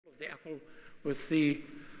the apple with the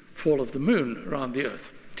fall of the moon around the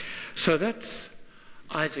Earth. So that's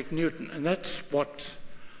Isaac Newton, and that's what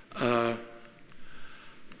I'm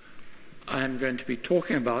going to be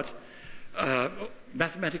talking about,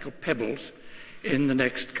 mathematical pebbles, in the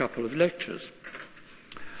next couple of lectures.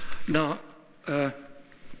 Now,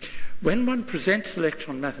 when one presents a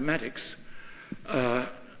lecture on mathematics,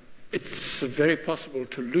 it's very possible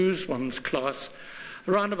to lose one's class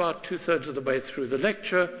around about 2/3 of the way through the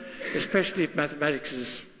lecture, especially if mathematics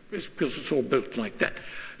is because it's all built like that.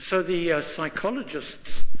 So the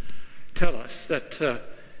psychologists tell us that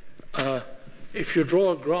if you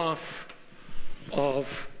draw a graph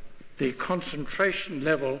of the concentration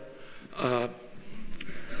level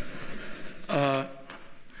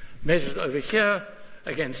measured over here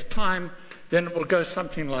against time, then it will go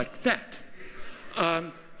something like that.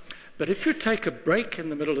 But if you take a break in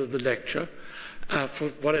the middle of the lecture, for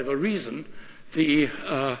whatever reason,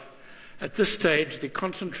 at this stage, the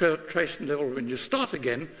concentration level when you start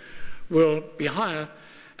again will be higher,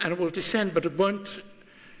 and it will descend, but it won't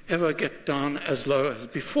ever get down as low as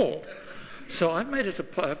before. So I've made it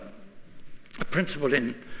a principle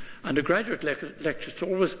in undergraduate lectures to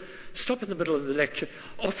always stop in the middle of the lecture,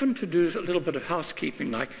 often to do a little bit of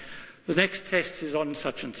housekeeping, like the next test is on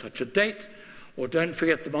such and such a date, or don't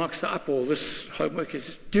forget the marks are up, or this homework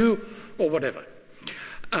is due, or whatever.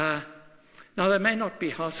 Now, there may not be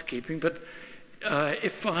housekeeping, but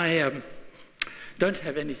if I don't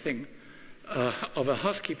have anything of a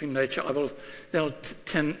housekeeping nature, they'll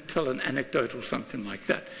tell an anecdote or something like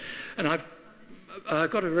that. And I've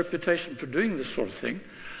got a reputation for doing this sort of thing.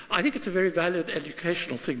 I think it's a very valid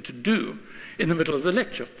educational thing to do in the middle of the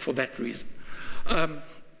lecture for that reason.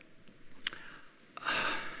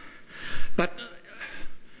 But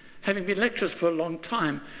having been lecturers for a long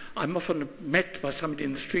time, I'm often met by somebody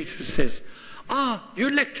in the street who says, you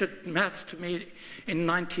lectured maths to me in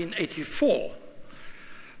 1984.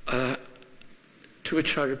 To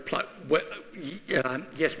which I reply, well,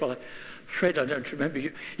 yes, well, I'm afraid I don't remember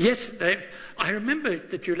you. Yes, I remember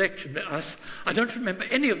that you lectured us. I don't remember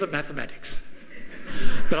any of the mathematics.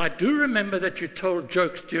 But I do remember that you told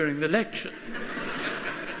jokes during the lecture.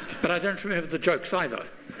 But I don't remember the jokes either.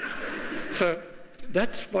 So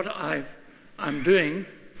that's what I'm doing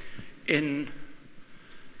in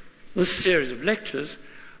this series of lectures.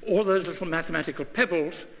 All those little mathematical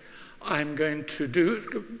pebbles I'm going to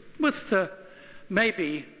do with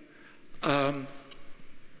maybe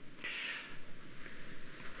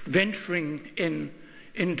venturing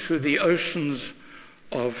into the oceans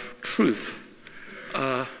of truth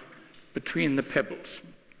between the pebbles.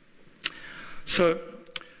 So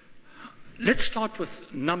let's start with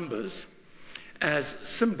numbers as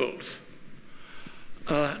symbols.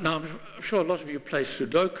 Now, I'm sure a lot of you play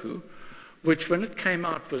Sudoku, which when it came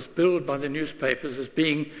out was billed by the newspapers as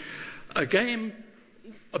being a game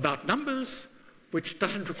about numbers which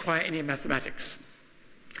doesn't require any mathematics.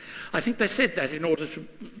 I think they said that in order to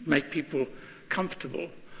make people comfortable.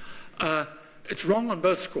 It's wrong on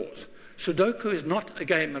both scores. Sudoku is not a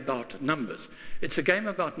game about numbers. It's a game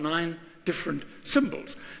about 9 different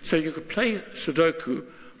symbols. So you could play Sudoku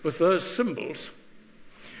with those symbols,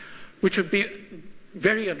 which would be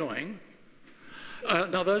very annoying.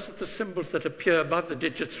 Now, those are the symbols that appear above the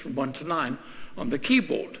digits from 1 to 9 on the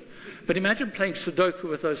keyboard. But imagine playing Sudoku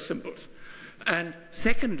with those symbols. And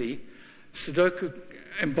secondly, Sudoku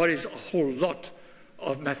embodies a whole lot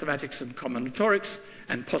of mathematics and combinatorics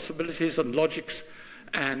and possibilities and logics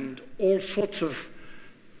and all sorts of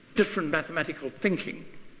different mathematical thinking.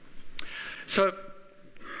 So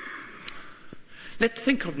let's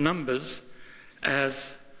think of numbers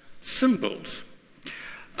as symbols.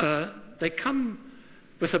 They come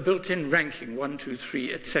with a built-in ranking, 1, 2,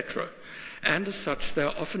 3, etc. And as such,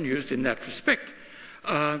 they're often used in that respect.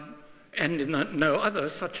 And in no other,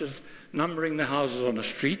 such as numbering the houses on a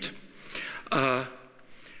street.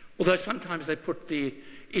 Although sometimes they put the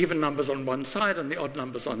even numbers on one side and the odd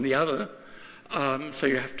numbers on the other. So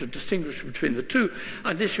you have to distinguish between the two,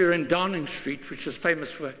 unless you're in Downing Street, which is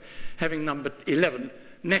famous for having number 11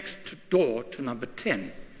 next door to number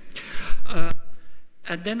 10.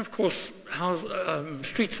 And then, of course,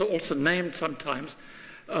 streets are also named sometimes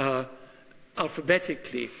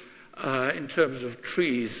alphabetically in terms of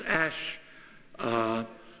trees, ash,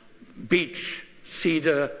 beech,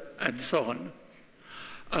 cedar, and so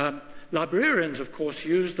on. Librarians, of course,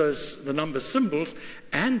 use the number symbols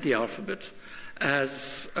and the alphabet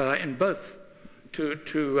as in both to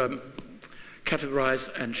categorize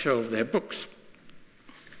and shelve their books.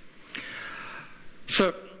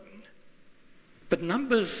 So, but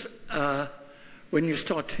numbers, when you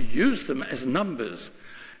start to use them as numbers,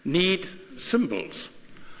 need symbols.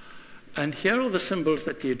 And here are the symbols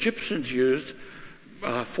that the Egyptians used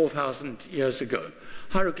 4,000 years ago,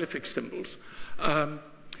 hieroglyphic symbols.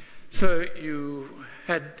 So you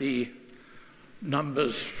had the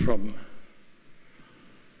numbers from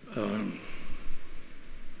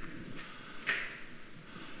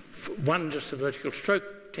 1 just a vertical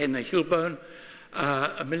stroke, 10 a heel bone,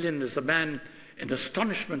 1,000,000 is a man in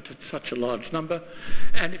astonishment at such a large number.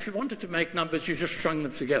 And if you wanted to make numbers, you just strung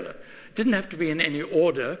them together. It didn't have to be in any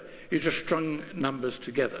order, you just strung numbers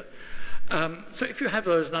together. So if you have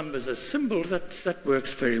those numbers as symbols, that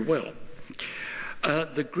works very well.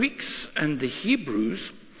 The Greeks and the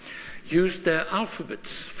Hebrews used their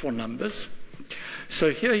alphabets for numbers.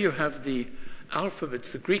 So here you have the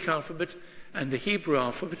alphabets, the Greek alphabet and the Hebrew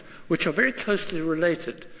alphabet, which are very closely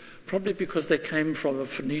related, probably because they came from a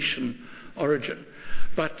Phoenician origin.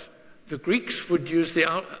 But the Greeks would use the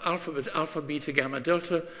alphabet, alpha, beta, gamma,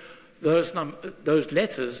 delta, those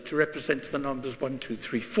letters to represent the numbers 1, 2,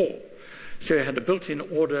 3, 4. So you had a built-in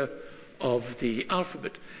order of the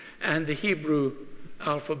alphabet. And the Hebrew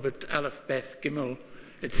alphabet, Aleph, Beth, Gimel,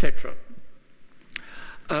 etc.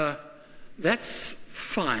 That's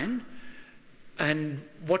fine. And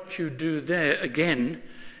what you do there, again,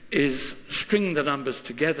 is string the numbers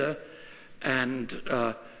together, and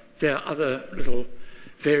there are other little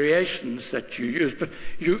variations that you use. But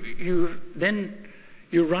then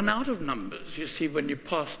you run out of numbers. You see, when you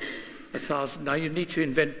passed 1,000, now you need to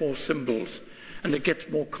invent more symbols, and it gets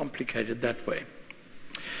more complicated that way.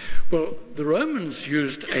 Well, the Romans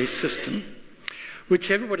used a system which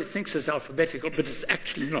everybody thinks is alphabetical, but it's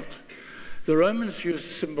actually not. The Romans used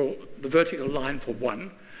symbol, the vertical line for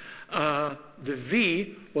 1. The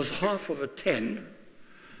V was half of a 10,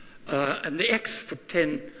 and the X for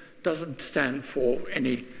 10 doesn't stand for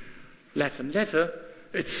any Latin letter,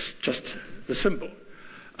 it's just the symbol.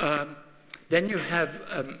 Then you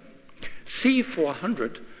have C for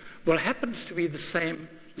 100, well, happens to be the same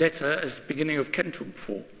letter as the beginning of centum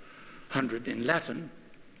for 100 in Latin.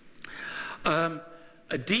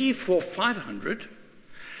 A D for 500,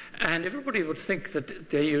 and everybody would think that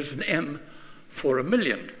they use an M for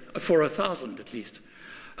 1,000,000, for 1,000 at least,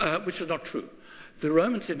 which is not true. The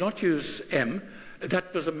Romans did not use M.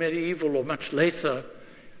 That was a medieval or much later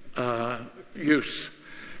use.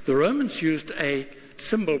 The Romans used a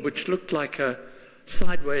symbol which looked like a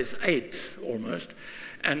sideways 8 almost,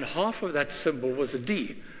 and half of that symbol was a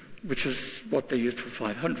D, which is what they used for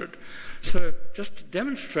 500. So just to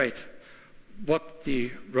demonstrate what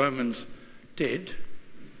the Romans did,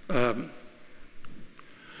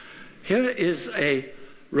 here is a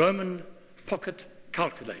Roman pocket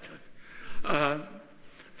calculator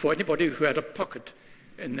for anybody who had a pocket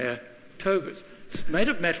in their togas. It's made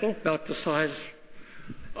of metal, about the size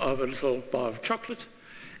of a little bar of chocolate,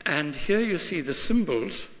 and here you see the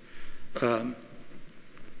symbols. One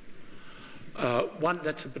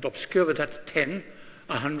that's a bit obscure, but that's 10,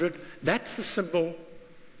 100. That's the symbol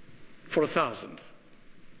for 1,000.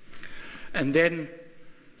 And then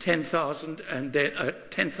 10,000, and then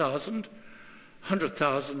 10,000,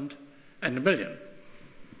 100,000, and 1,000,000.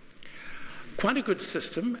 Quite a good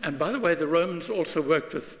system. And by the way, the Romans also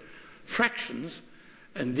worked with fractions,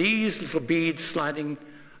 and these little beads sliding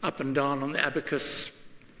up and down on the abacus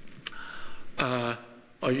are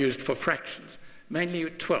used for fractions, mainly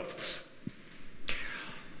twelfths.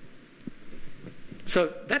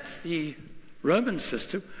 So that's the Roman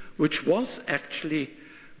system, which was actually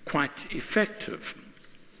quite effective.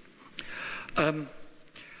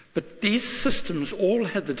 But these systems all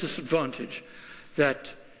had the disadvantage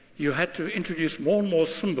that you had to introduce more and more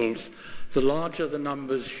symbols the larger the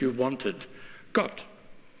numbers you wanted got.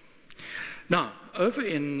 Now, over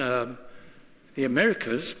in the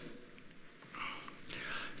Americas,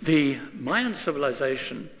 the Mayan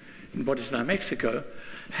civilization in what is now Mexico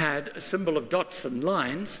had a symbol of dots and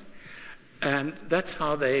lines, and that's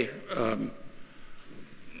how they,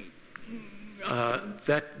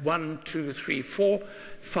 that 1, 2, 3, 4,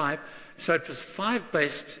 5, so it was 5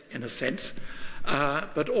 based in a sense,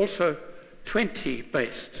 but also 20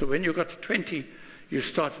 based. So when you got to 20, you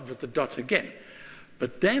started with the dot again.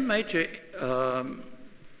 But their major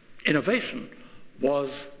innovation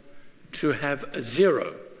was to have a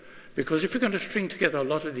 0, because if you're going to string together a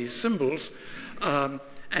lot of these symbols,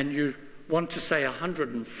 and you want to say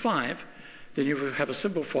 105, then you have a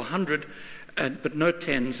symbol for 100, but no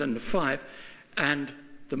 10s and 5. And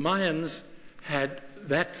the Mayans had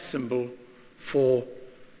that symbol for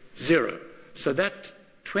 0. So that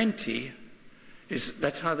 20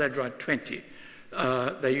 that's how they'd write 20.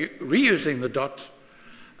 They're reusing the dot,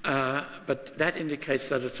 but that indicates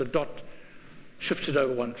that it's a dot shifted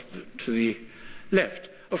over one to the left.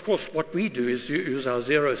 Of course, what we do is use our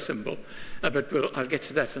zero symbol, but I'll get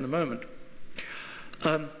to that in a moment.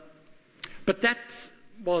 But that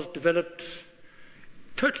was developed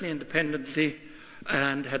totally independently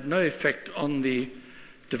and had no effect on the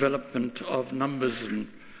development of numbers and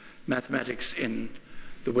mathematics in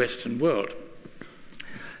the Western world.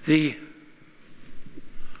 The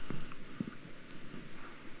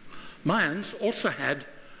Mayans also had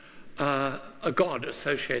a god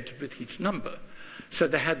associated with each number. So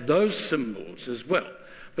they had those symbols as well.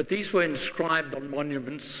 But these were inscribed on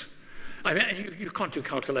monuments. I mean, you can't do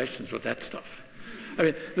calculations with that stuff. I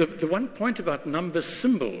mean, the one point about number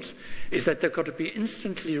symbols is that they've got to be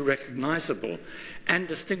instantly recognizable and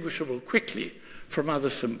distinguishable quickly from other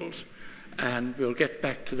symbols. And we'll get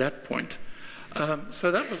back to that point. So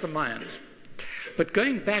that was the Mayans. But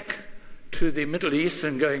going back to the Middle East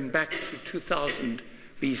and going back to 2000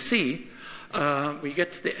 BC, we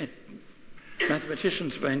get to the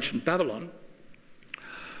mathematicians of ancient Babylon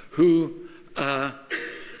who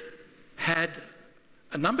had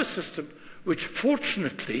a number system which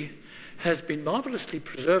fortunately has been marvelously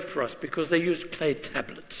preserved for us because they used clay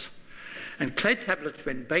tablets. And clay tablets,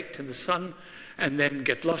 when baked in the sun and then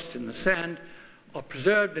get lost in the sand, are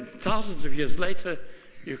preserved, and thousands of years later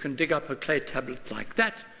you can dig up a clay tablet like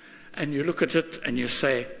that and you look at it and you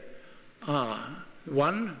say,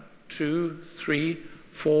 1, 2, 3,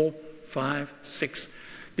 4, 5, 6.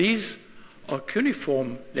 These are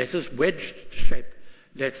cuneiform letters, wedge-shaped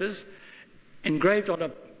letters, engraved on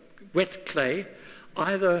a wet clay,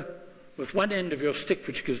 either with one end of your stick,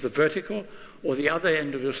 which gives the vertical, or the other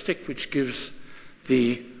end of your stick, which gives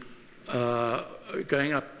the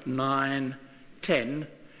going up 9, 10,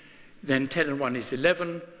 then 10 and 1 is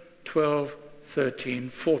 11, 12, 13,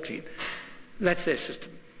 14. That's their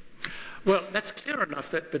system. Well, that's clear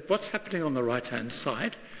enough, but what's happening on the right-hand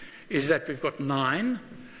side is that we've got 9,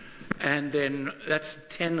 and then that's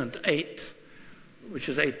 10 and 8, which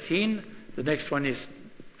is 18. The next one is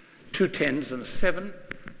 2 10s and a 7,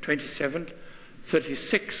 27,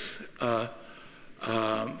 36,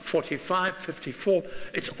 45, 54.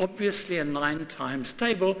 It's obviously a 9 times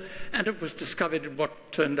table, and it was discovered in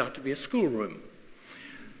what turned out to be a schoolroom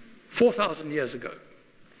 4,000 years ago.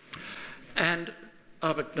 And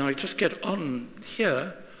but now just get on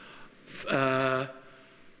here. 9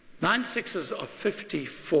 6s are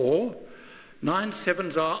 54, 9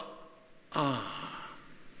 7s are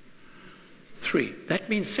 3. That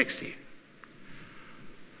means 60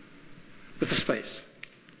 with a space.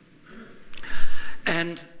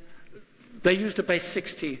 And they used a base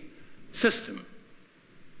 60 system.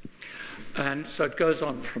 And so it goes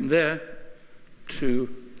on from there to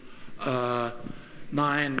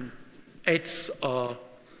 9 8s are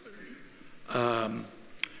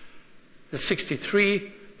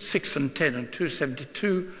 63, 6 and 10 and 2,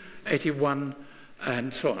 72, 81,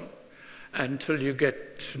 and so on, until you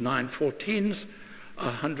get to 9 14s,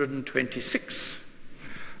 126.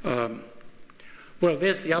 Well,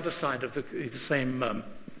 there's the other side of the same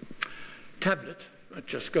tablet. It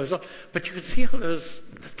just goes on. But you can see how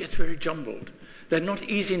that gets very jumbled. They're not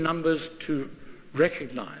easy numbers to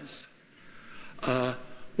recognize.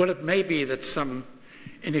 Well, it may be that some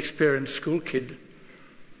inexperienced school kid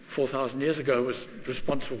 4,000 years ago was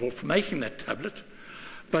responsible for making that tablet,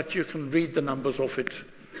 but you can read the numbers off it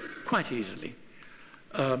quite easily.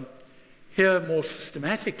 Here, more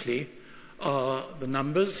systematically, are the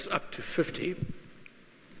numbers up to 50.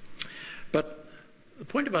 But the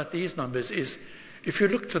point about these numbers is, if you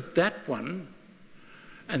looked at that one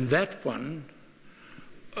and that one,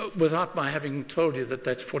 without my having told you that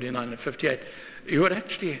that's 49 and 58, you would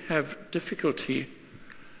actually have difficulty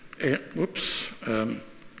in,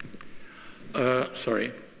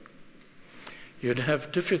 you'd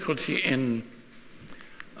have difficulty in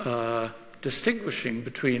distinguishing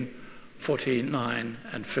between 49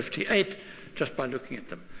 and 58 just by looking at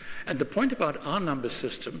them. And the point about our number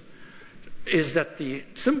system is that the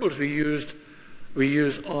symbols we use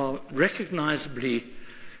are recognizably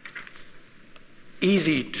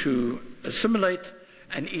easy to assimilate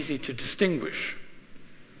and easy to distinguish.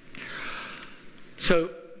 So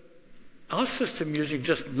our system, using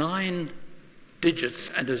just 9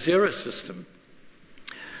 digits and a 0 system,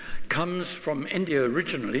 comes from India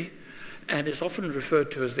originally and is often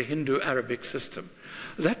referred to as the Hindu-Arabic system.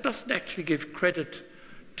 That doesn't actually give credit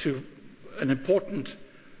to an important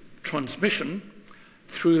transmission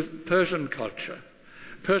through Persian culture.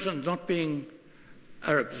 Persians not being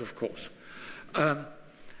Arabs, of course.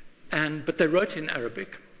 But they wrote in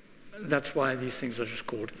Arabic. That's why these things are just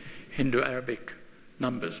called Hindu-Arabic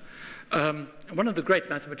numbers. One of the great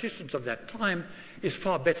mathematicians of that time is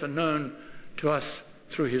far better known to us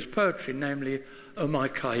through his poetry, namely Omar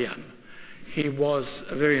Khayyam. He was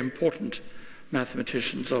a very important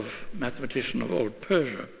mathematician of old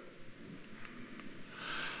Persia.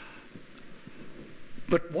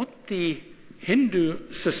 But what the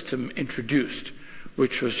Hindu system introduced,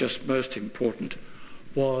 which was just most important,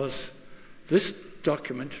 was this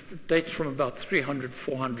document. It dates from about 300,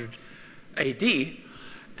 400 AD,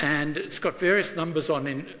 and it's got various numbers on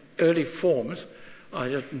in early forms. I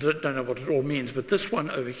don't know what it all means, but this one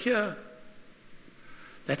over here,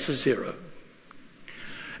 that's a 0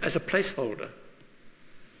 as a placeholder.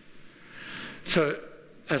 So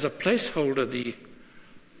as a placeholder, the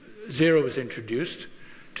 0 was introduced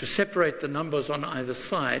to separate the numbers on either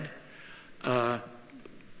side. And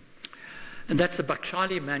that's the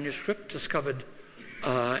Bakhshali manuscript discovered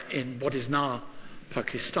in what is now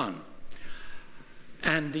Pakistan.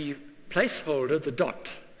 And the placeholder, the dot,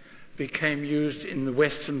 became used in the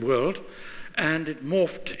Western world, and it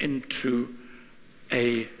morphed into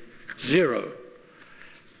a 0.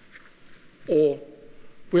 Or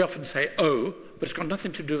we often say O, but it's got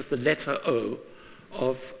nothing to do with the letter O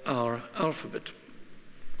of our alphabet.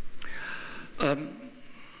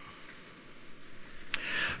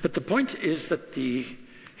 But the point is that the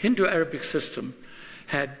Hindu-Arabic system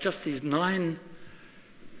had just these 9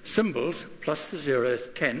 symbols, plus the 0 is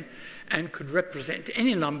 10, and could represent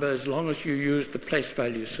any number as long as you used the place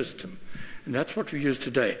value system. And that's what we use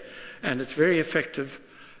today. And it's very effective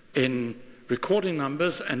in recording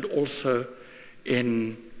numbers and also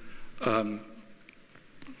in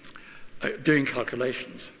doing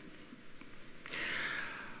calculations.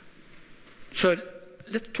 So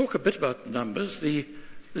let's talk a bit about the numbers. The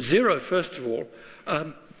 0, first of all.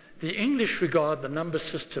 The English regard the number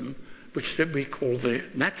system, which we call the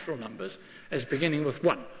natural numbers, as beginning with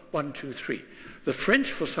 1, 1, 2, 3. The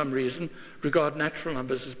French, for some reason, regard natural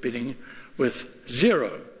numbers as beginning with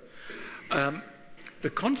 0. The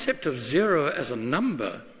concept of 0 as a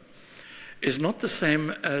number is not the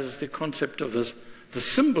same as the concept of the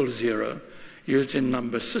symbol 0 used in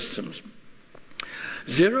number systems.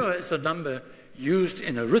 0 as a number used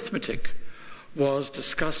in arithmetic was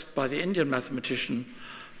discussed by the Indian mathematician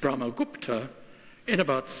Brahmagupta in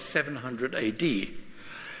about 700 AD.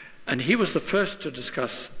 And he was the first to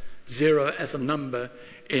discuss 0 as a number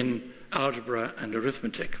in algebra and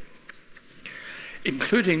arithmetic,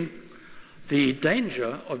 including the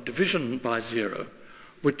danger of division by 0,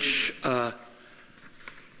 which I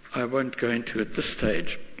won't go into at this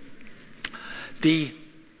stage.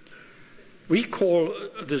 We call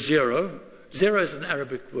the 0 is an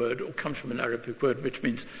Arabic word, or comes from an Arabic word, which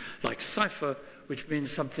means like cipher, which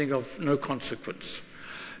means something of no consequence.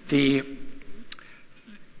 We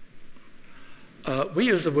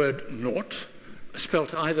use the word naught,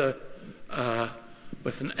 spelt either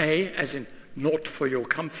with an A, as in naught for your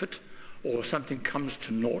comfort, or something comes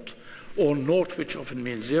to naught, or naught, which often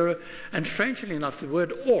means 0. And strangely enough, the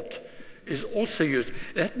word ought is also used.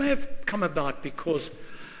 That may have come about because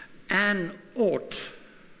an ought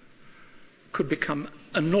could become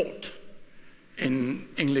a naught in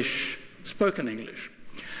English, spoken English.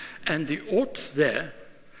 And the ought there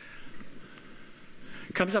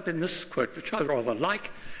comes up in this quote, which I rather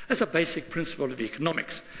like, as a basic principle of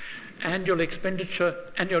economics. Annual expenditure,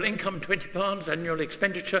 annual income £20, annual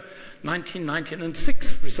expenditure 19, 19 and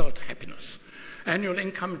 6 result happiness. Annual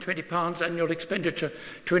income £20, annual expenditure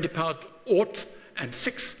 £20 ought and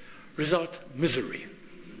 6 result misery.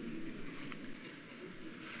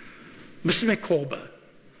 Mr. Micawber,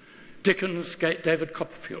 Dickens, David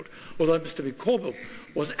Copperfield, although Mr. Micawber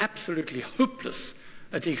was absolutely hopeless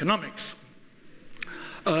at economics,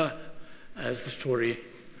 as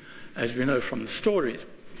we know from the stories.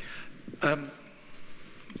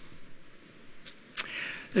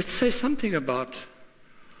 Let's say something about,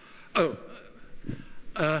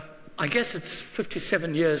 I guess it's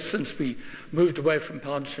 57 years since we moved away from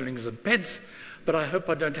pounds, shillings and pence, but I hope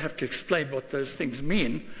I don't have to explain what those things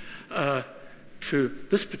mean to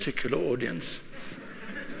this particular audience.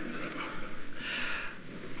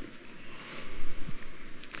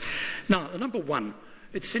 Now, the number 1,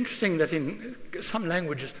 it's interesting that in some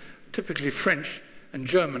languages, typically French and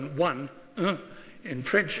German, 1 in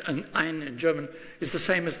French and ein in German is the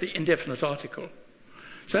same as the indefinite article.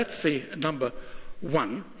 So that's the number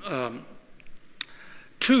 1.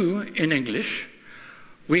 2 in English,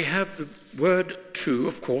 we have the word 2,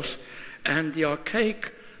 of course, and the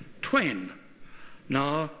archaic twain,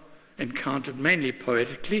 now encountered mainly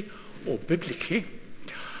poetically or biblically.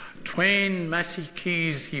 Twain massy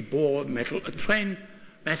keys he bore metal, twain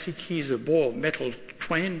massy keys a bore metal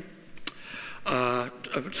twain.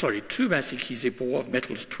 two massy keys he bore of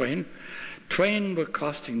metals twain. Twain were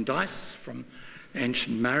casting dice from the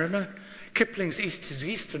ancient mariner. Kipling's east is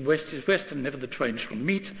east and west is west, and never the twain shall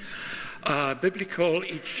meet. Biblical,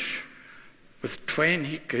 each with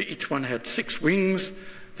twain, each one had 6 wings.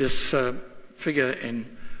 This figure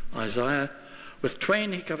in Isaiah. With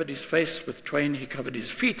twain he covered his face, with twain he covered his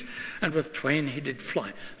feet, and with twain he did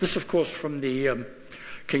fly. This, of course, from the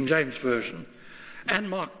King James Version. And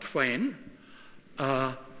Mark Twain,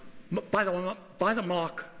 by the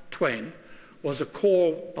Mark Twain, was a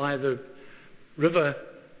call by the river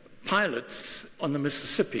pilots on the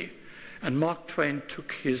Mississippi, and Mark Twain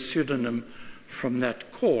took his pseudonym from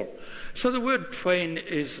that call. So the word twain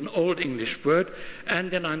is an Old English word,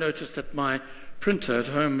 and then I noticed that my printer at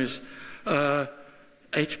home is HP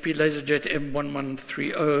LaserJet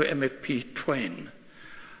M1130 MFP Twain.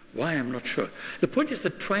 Why, I'm not sure. The point is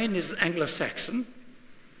that twain is Anglo-Saxon,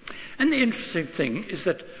 and the interesting thing is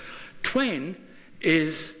that twain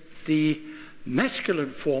is the masculine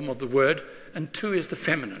form of the word, and two is the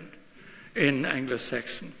feminine in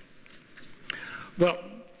Anglo-Saxon. Well,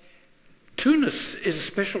 two-ness is a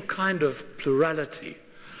special kind of plurality.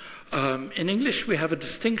 In English, we have a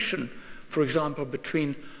distinction, for example,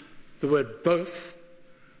 between the word both,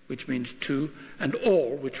 which means two, and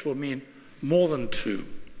all, which will mean more than two.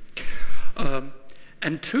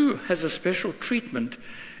 And two has a special treatment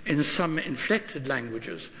in some inflected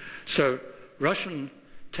languages. So Russian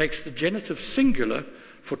takes the genitive singular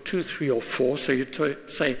for 2, 3, or 4. So you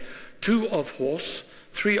say 2 of horse,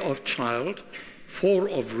 3 of child, 4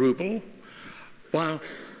 of ruble, while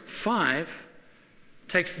 5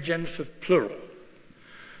 takes the genitive plural.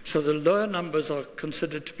 So the lower numbers are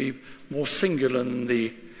considered to be more singular than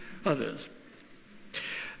the others.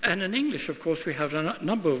 And in English, of course, we have a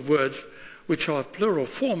number of words which are of plural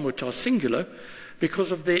form, which are singular,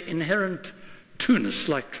 because of their inherent two-ness,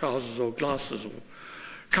 like trousers or glasses or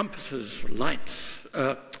compasses, or lights,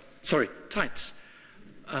 tights,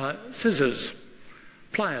 scissors,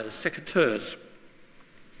 pliers, secateurs.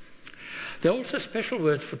 There are also special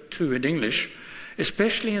words for two in English,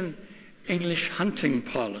 especially in English hunting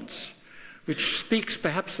parlance, which speaks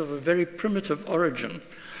perhaps of a very primitive origin.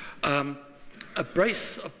 A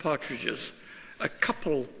brace of partridges, a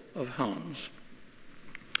couple of hounds.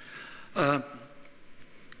 Right,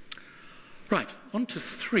 on to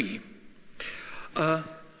 3.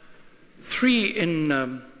 3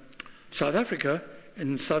 in South Africa,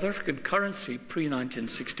 in South African currency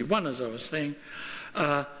pre-1961, as I was saying,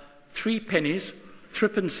 3 pennies,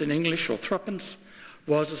 threepence in English, or threepence,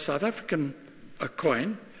 was a South African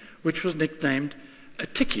coin which was nicknamed a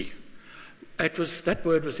tikkie. That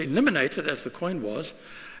word was eliminated, as the coin was,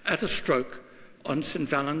 at a stroke on St.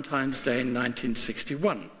 Valentine's Day in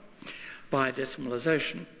 1961 by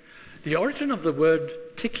decimalisation. The origin of the word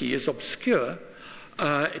tikkie is obscure.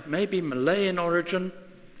 It may be Malay in origin.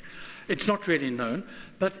 It's not really known,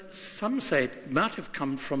 but some say it might have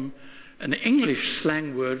come from an English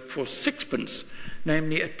slang word for sixpence,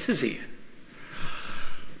 namely a tizzy.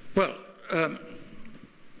 Well,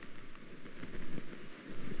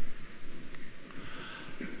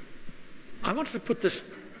 I wanted to put this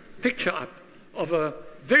picture up of a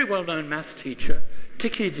very well-known maths teacher,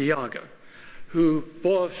 Tiki Diago, who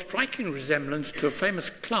bore a striking resemblance to a famous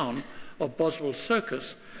clown of Boswell's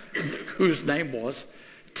circus, whose name was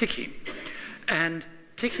Tiki. And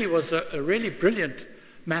Tiki was a really brilliant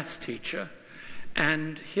maths teacher,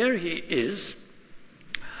 and here he is,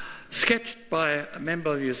 sketched by a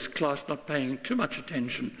member of his class not paying too much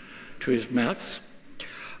attention to his maths,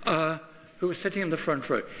 who was sitting in the front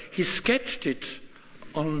row. He sketched it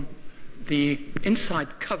on the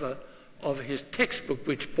inside cover of his textbook,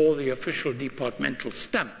 which bore the official departmental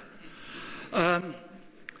stamp.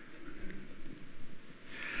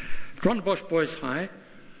 Ronbosch Boys High,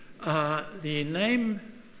 the name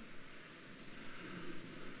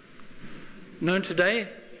known today,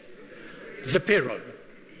 Zapiro.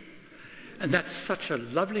 And that's such a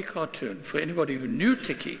lovely cartoon. For anybody who knew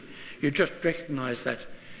Tiki, you just recognize that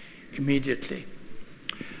immediately.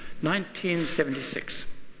 1976.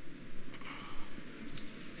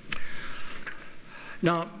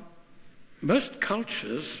 Now, most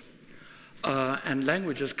cultures and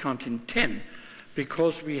languages count in 10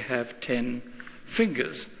 because we have 10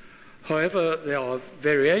 fingers. However, there are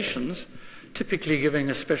variations, typically giving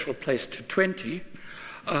a special place to 20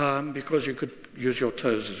 because you could use your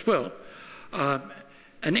toes as well.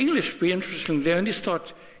 And English, we interestingly, they only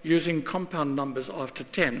start using compound numbers after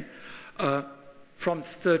 10 from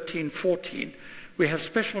 13, 14. We have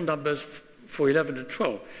special numbers for 11 to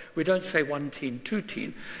 12. We don't say 1 teen, 2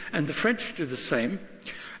 teen. And the French do the same.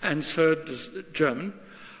 and so does German,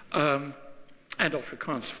 and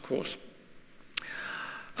Afrikaans, of course.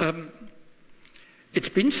 It's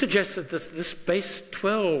been suggested that this base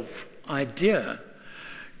 12 idea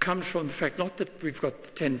comes from the fact not that we've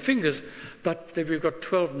got 10 fingers, but that we've got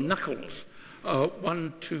 12 knuckles.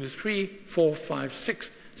 1, 2, 3, 4, 5,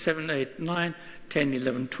 6, 7, 8, 9, 10,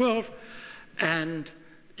 11, 12. And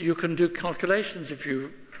you can do calculations if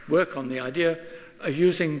you work on the idea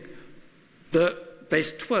using the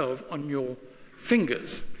base 12 on your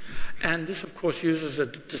fingers. And this, of course, uses a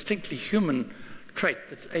distinctly human trait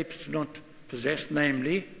that apes do not possess,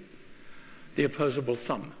 namely the opposable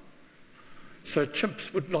thumb. So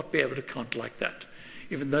chimps would not be able to count like that,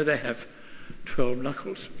 even though they have 12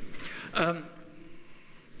 knuckles.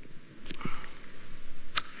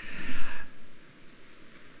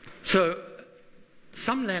 So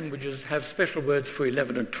some languages have special words for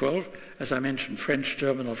 11 and 12, as I mentioned, French,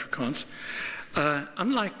 German, Afrikaans.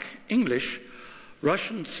 Unlike English,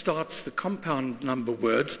 Russian starts the compound number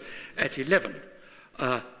words at 11,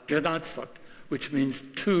 which means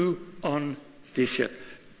 2 on 10,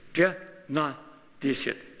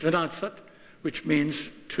 12, which means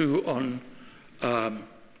 2 on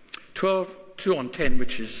 12, 2 on 10,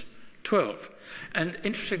 which is 12. And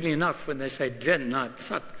interestingly enough, when they say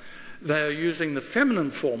 12, they are using the feminine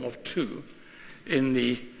form of 2 in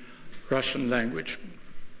the Russian language.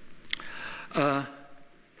 By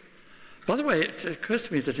the way, it occurs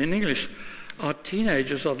to me that in English, our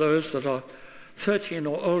teenagers are those that are 13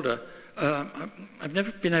 or older. I've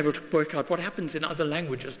never been able to work out what happens in other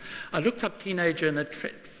languages. I looked up teenager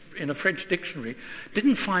in a French dictionary,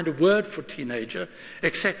 didn't find a word for teenager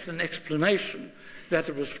except an explanation that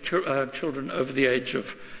it was children over the age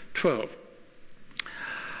of 12.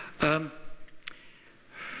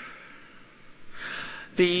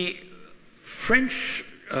 The French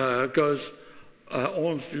goes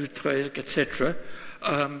 11, 12, 13, etc.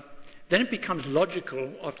 Then it becomes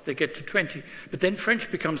logical after they get to 20, but then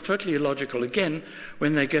French becomes totally illogical again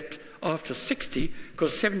when they get after 60,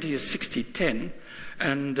 because 70 is 60, 10,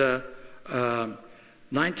 and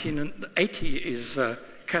 19 and 80 is 80,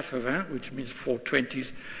 which means 4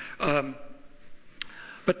 20s.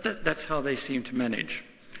 But that's how they seem to manage.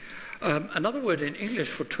 Another word in English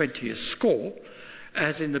for 20 is score,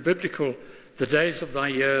 as in the biblical, the days of thy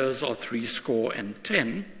years are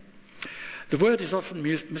 70. The word is often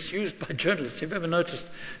misused by journalists. Have you ever noticed?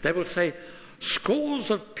 They will say,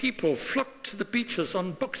 scores of people flocked to the beaches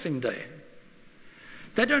on Boxing Day.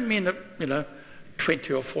 They don't mean,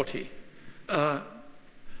 20 or 40.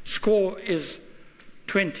 Score is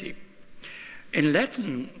 20. In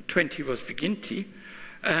Latin, 20 was viginti,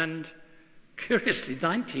 and curiously,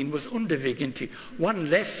 19 was unde viginti, 1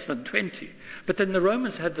 less than 20. But then the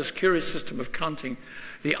Romans had this curious system of counting.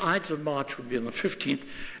 The Ides of March would be on the 15th,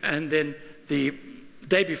 and then the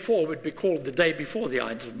day before would be called the day before the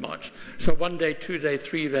Ides of March. So 1 day, 2 days,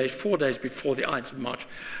 3 days, 4 days before the Ides of March.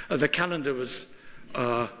 The calendar was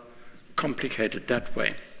complicated that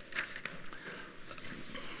way.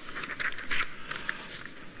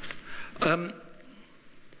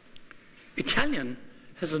 Italian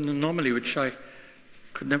has an anomaly which I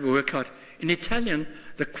could never work out. In Italian,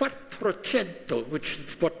 the quattrocento, which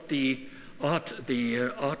is what the art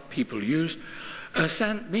people use,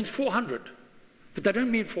 means 400. But they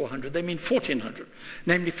don't mean 400, they mean 1400,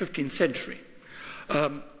 namely 15th century.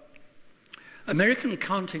 American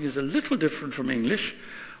counting is a little different from English.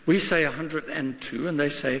 We say 102 and they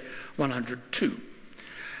say 102.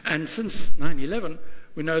 And since 9/11,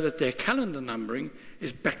 we know that their calendar numbering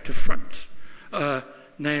is back to front,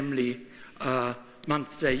 namely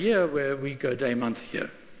month, day, year, where we go day, month,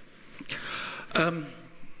 year.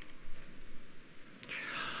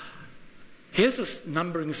 Here's a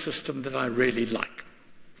numbering system that I really like.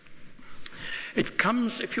 It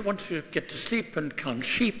comes, if you want to get to sleep and count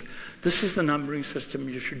sheep, this is the numbering system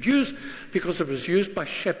you should use because it was used by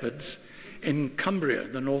shepherds in Cumbria,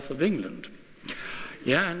 the north of England.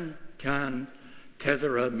 Yan, Tan,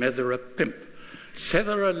 Tethera, Methera, Pimp.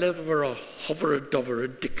 Sethera, Lethera, Hovera, Dovera,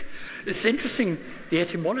 Dick. It's interesting, the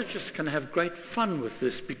etymologists can have great fun with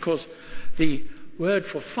this because the word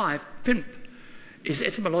for 5, Pimp, is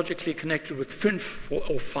etymologically connected with fünf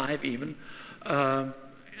or 5 even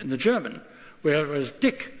in the German, whereas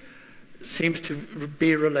Dick seems to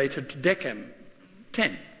be related to Decem,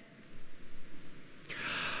 10.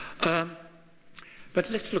 But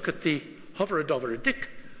let's look at the Hovera, Dovera, Dick,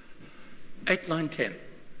 8, 9, 10.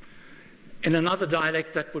 In another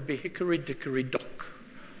dialect, that would be hickory, dickory, dock.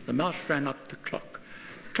 The mouse ran up the clock.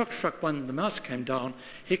 The clock struck 1, the mouse came down,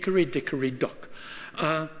 hickory, dickory, dock.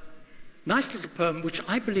 Nice little poem, which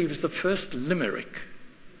I believe is the first limerick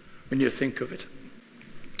when you think of it.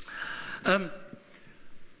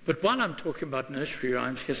 But while I'm talking about nursery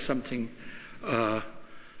rhymes, here's something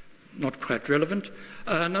not quite relevant.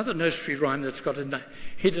 Another nursery rhyme that's got a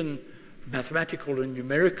hidden mathematical and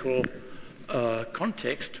numerical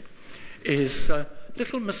context is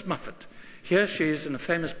Little Miss Muffet. Here she is in a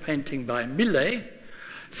famous painting by Millet,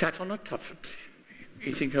 sat on a tuffet,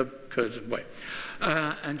 eating her curds and whey.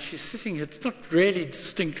 And she's sitting here, it's not really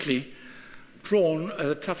distinctly drawn,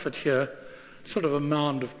 a tuffet here, sort of a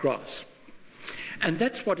mound of grass. And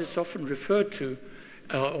that's what is often referred to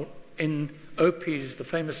in OP's, the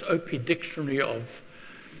famous OP dictionary of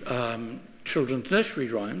children's nursery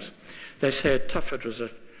rhymes. They say a tuffet was a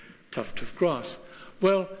tuft of grass.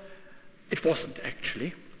 Well, it wasn't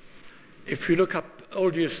actually. If you look up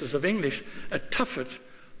old uses of English, a tuffet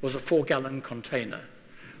was a 4-gallon container,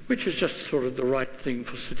 which is just sort of the right thing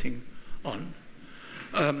for sitting on.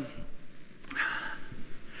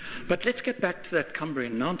 But let's get back to that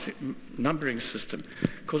Cumbrian numbering system,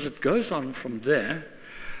 because it goes on from there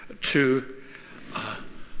to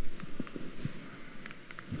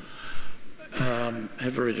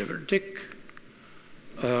Dick.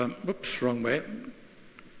 Whoops, wrong way.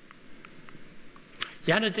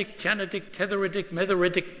 Yanadic, Janadic, Tetheridic,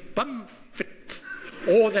 Metheridic, Bumfit.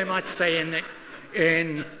 Or they might say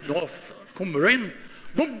in North Cumbrian,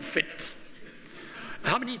 Bumfit.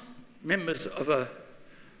 How many members of a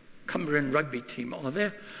Cumbrian rugby team are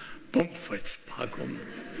there? Bumfit, Pagum.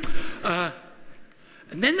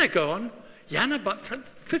 And then they go on, Yana, but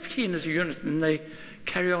 15 is a unit, and they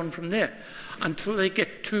carry on from there until they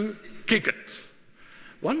get to gigot.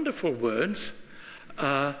 Wonderful words,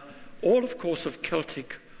 all, of course, of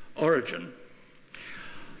Celtic origin.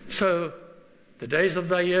 So the days of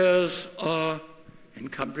thy years are, in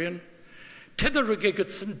Cumbrian,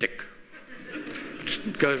 Tetherigigots and Dick, which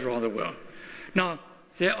goes rather well. Now,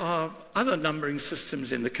 there are other numbering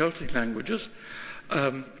systems in the Celtic languages,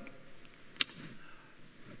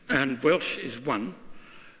 and Welsh is one.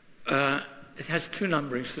 It has two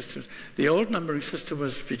numbering systems. The old numbering system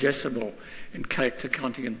was vigesimal in character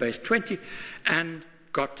counting in base 20 and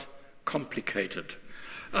got complicated.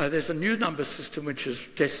 There's a new number system which is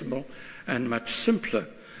decimal and much simpler.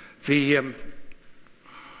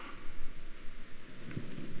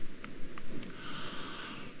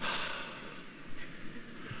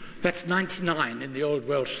 That's 99 in the old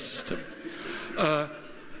Welsh system.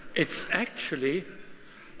 It's actually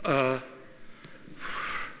where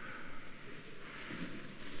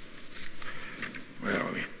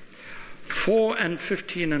are we? 4 and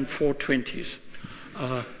 15 and 4 20s.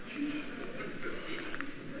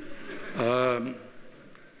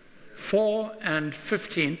 4 and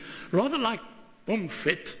 15, rather like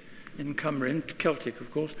Bumfit in Cumbrian, Celtic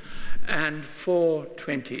of course, and 4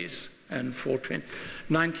 20s and 4 20,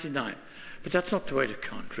 99. But that's not the way to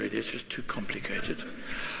count, really. It's just too complicated.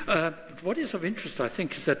 What is of interest, I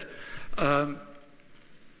think, is that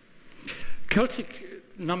Celtic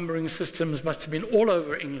numbering systems must have been all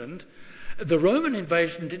over England. The Roman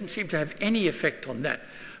invasion didn't seem to have any effect on that.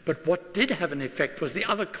 But what did have an effect was the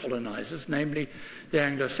other colonizers, namely the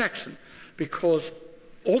Anglo-Saxon, because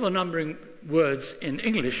all the numbering words in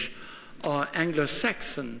English are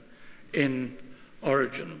Anglo-Saxon in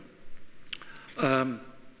origin. And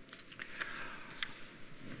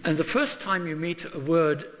the first time you meet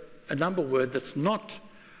a number word that's not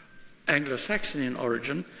Anglo-Saxon in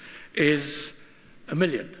origin is a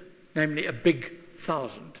million, namely a big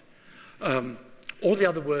 1,000. All the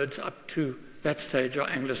other words up to that stage are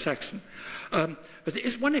Anglo-Saxon. But there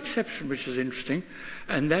is one exception which is interesting,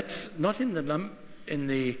 and that's not in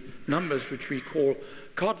the numbers which we call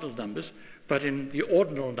cardinal numbers, but in the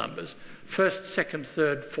ordinal numbers. First, second,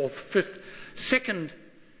 third, fourth, fifth. Second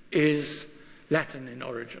is Latin in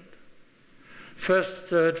origin. First,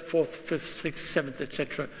 third, fourth, fifth, sixth, seventh,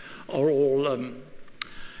 etc. are all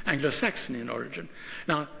Anglo-Saxon in origin.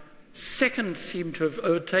 Now, second seemed to have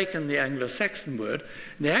overtaken the Anglo-Saxon word.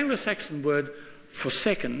 The Anglo-Saxon word for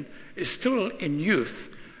second is still in use.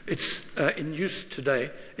 It's in use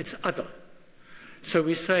today. It's other. So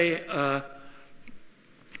we say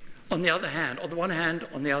on the other hand, on the one hand,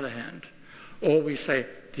 on the other hand. Or we say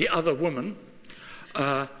the other woman.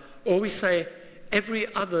 Or we say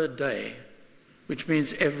every other day, which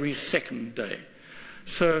means every second day.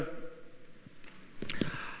 So,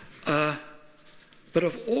 but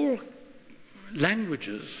of all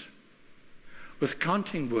languages with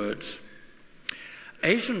counting words,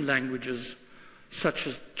 Asian languages such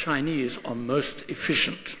as Chinese are most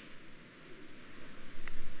efficient.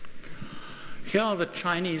 Here are the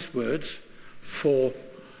Chinese words for,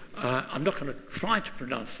 I'm not going to try to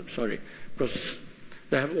pronounce them, sorry, because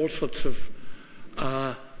They have all sorts of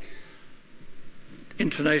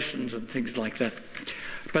intonations and things like that.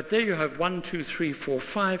 But there you have 1, 2, 3, 4,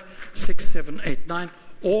 5, 6, 7, 8, 9,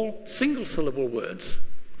 all single-syllable words,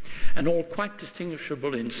 and all quite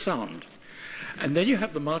distinguishable in sound. And then you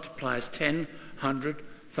have the multipliers 10, 100,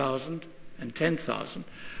 1,000, and 10,000.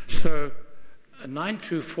 So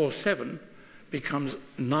 9247 becomes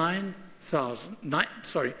 9 times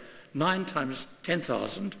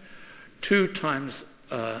 10,000, 2 times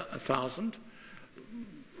 1,000,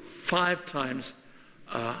 5 times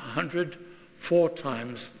 100, 4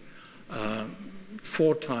 times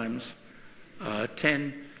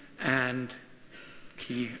 10, and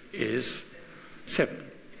key is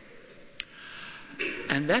 7.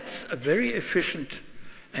 And that's a very efficient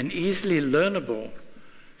and easily learnable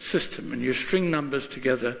system, and you string numbers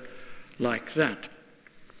together like that.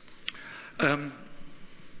 There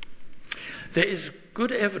is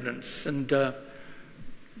good evidence, and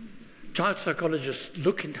child psychologists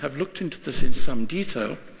have looked into this in some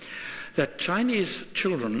detail, that Chinese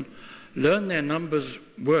children learn their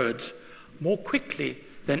words more quickly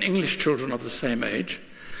than English children of the same age,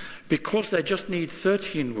 because they just need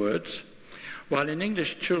 13 words, while in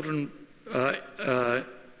English children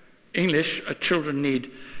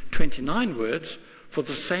need 29 words for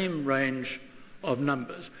the same range of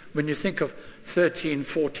numbers. When you think of 13,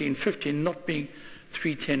 14, 15 not being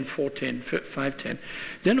 3, 10, 4, 10, 5, 10.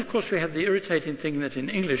 Then, of course, we have the irritating thing that in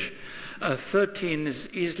English, 13 is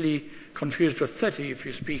easily confused with 30 if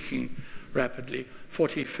you're speaking rapidly,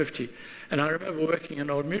 40, 50. And I remember working in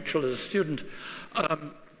Old Mutual as a student,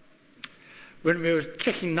 when we were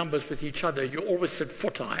checking numbers with each other, you always said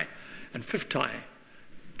 40 and 50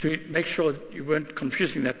 to make sure that you weren't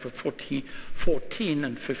confusing that with 14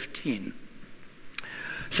 and 15.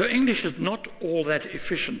 So English is not all that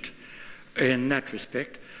efficient in that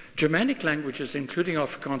respect. Germanic languages, including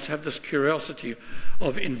Afrikaans, have this curiosity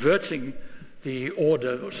of inverting the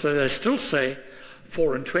order, so they still say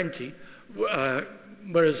 4 and 20,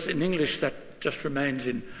 whereas in English that just remains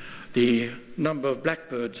in the number of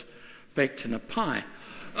blackbirds baked in a pie.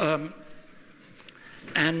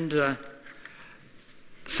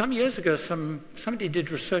 Some years ago, somebody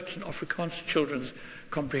did research in Afrikaans children's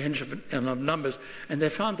comprehension of numbers, and they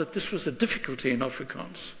found that this was a difficulty in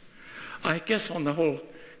Afrikaans. I guess on the whole,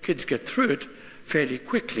 kids get through it fairly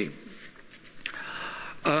quickly.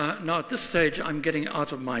 Now at this stage, I'm getting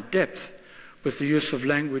out of my depth with the use of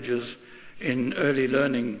languages in early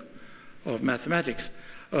learning of mathematics.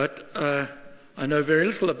 But I know very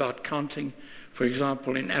little about counting, for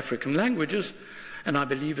example, in African languages, and I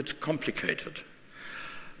believe it's complicated.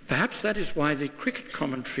 Perhaps that is why the cricket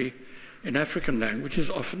commentary in African language is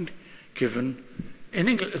often given in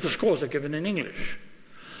English. The scores are given in English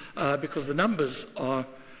because the numbers are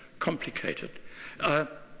complicated.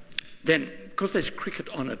 Then, because there's cricket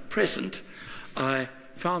on at present, I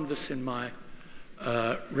found this in my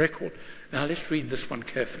record. Now let's read this one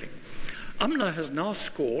carefully. Umla has now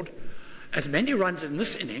scored as many runs in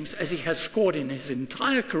this innings as he has scored in his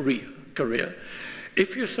entire career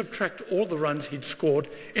if you subtract all the runs he'd scored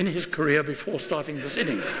in his career before starting this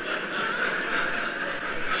innings.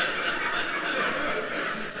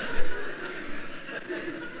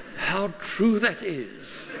 How true that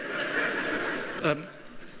is.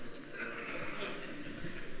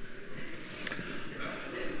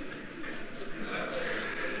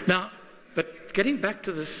 Now, but getting back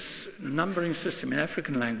to this numbering system in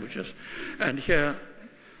African languages, and here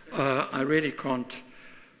I really can't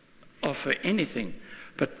offer anything,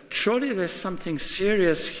 but surely there's something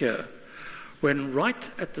serious here when right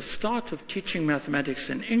at the start of teaching mathematics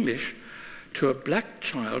in English to a black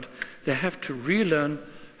child, they have to relearn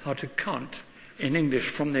how to count in English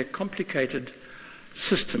from their complicated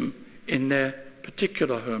system in their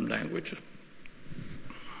particular home language.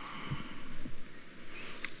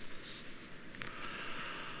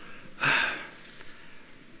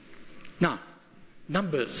 Now,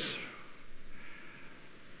 numbers.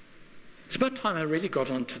 It's about time I really got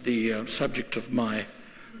onto the subject of my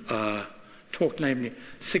talk, namely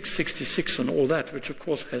 666 and all that, which of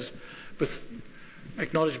course has, with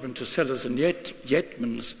acknowledgement to Sellers and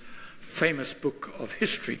Yetman's famous book of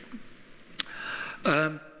history.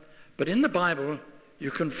 But in the Bible,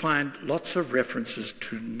 you can find lots of references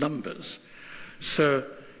to numbers. So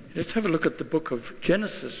let's have a look at the book of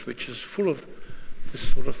Genesis, which is full of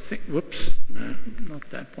this sort of thing. Whoops, no, not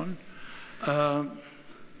that one.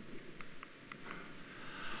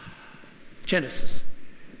 Genesis.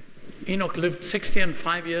 Enoch lived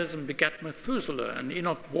 65 years and begat Methuselah, and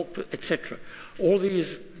Enoch walked with, etc. All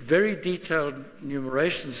these very detailed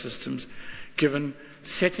numeration systems given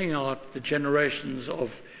setting out the generations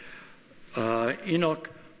of Enoch,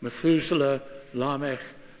 Methuselah, Lamech,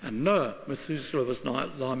 and Noah. Methuselah was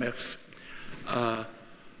Lamech's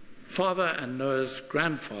father and Noah's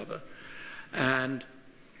grandfather. And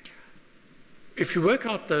if you work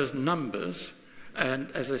out those numbers, and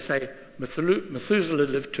as I say, Methuselah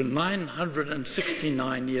lived to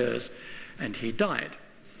 969 years and he died.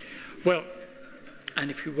 Well, and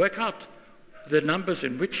if you work out the numbers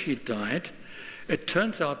in which he died, it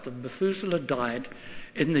turns out that Methuselah died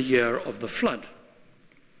in the year of the flood.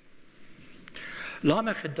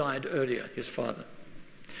 Lamech had died earlier, his father.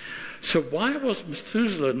 So why was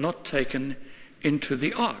Methuselah not taken into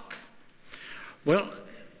the ark? Well,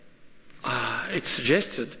 it's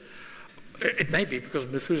suggested, it may be because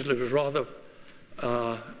Methuselah was rather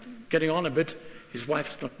getting on a bit. His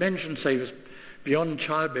wife's not mentioned, so he was beyond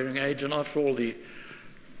childbearing age, and after all, the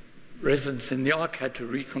residents in the ark had to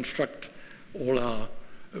reconstruct all our,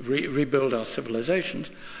 rebuild our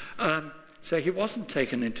civilizations. So he wasn't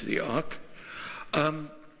taken into the ark.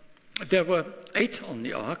 There were 8 on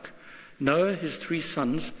the ark: Noah, his 3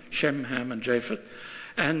 sons, Shem, Ham, and Japheth,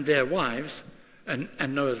 and their wives, and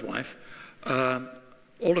Noah's wife,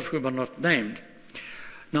 all of whom are not named.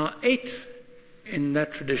 Now, 8 in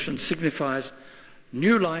that tradition signifies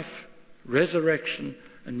new life, resurrection,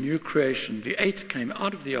 and new creation. The 8 came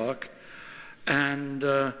out of the ark, and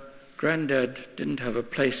Granddad didn't have a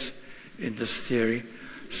place in this theory,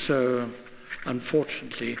 so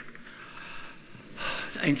unfortunately,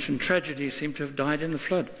 ancient tragedies seem to have died in the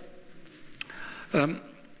flood.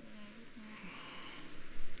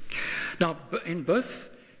 Now, in both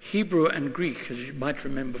Hebrew and Greek, as you might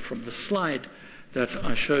remember from the slide that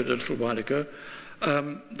I showed a little while ago,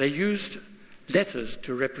 they used letters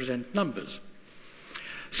to represent numbers.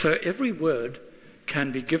 So every word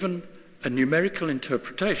can be given a numerical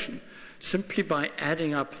interpretation simply by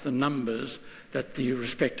adding up the numbers that the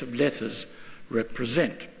respective letters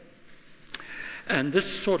represent. And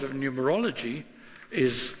this sort of numerology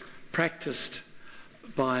is practiced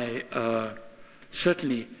by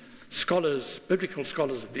certainly scholars, biblical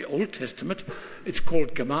scholars of the Old Testament. It's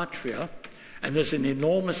called gematria, and there's an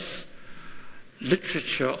enormous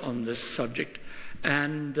literature on this subject.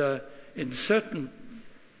 And in certain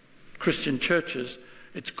Christian churches,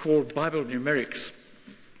 it's called Bible numerics.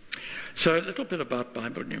 So a little bit about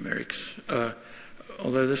Bible numerics,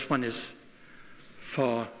 although this one is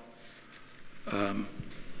far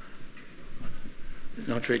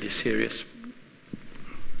not really serious.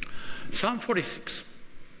 Psalm 46.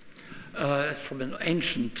 That's from an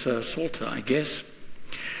ancient Psalter, I guess.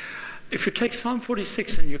 If you take Psalm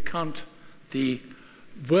 46 and you count the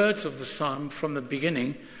words of the psalm from the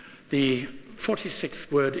beginning, the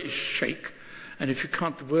 46th word is shake. And if you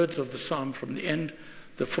count the words of the psalm from the end,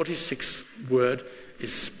 the 46th word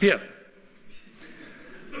is spear.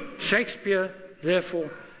 Shakespeare,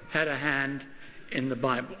 therefore, had a hand in the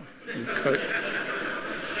Bible.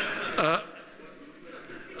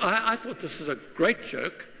 I thought this was a great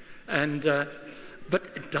joke, but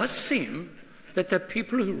it does seem that there are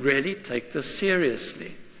people who really take this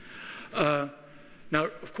seriously. Now,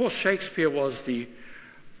 of course, Shakespeare was the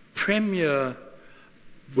premier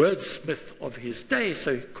wordsmith of his day,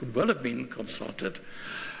 so he could well have been consulted.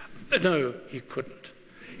 No, he couldn't.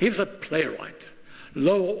 He was a playwright,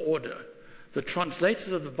 lower order. The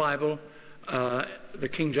translators of the Bible, the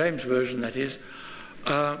King James Version that is,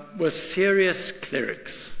 were serious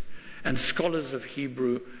clerics and scholars of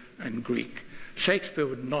Hebrew and Greek. Shakespeare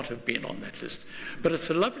would not have been on that list. But it's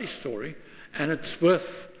a lovely story, and it's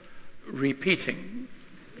worth repeating,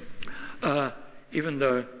 even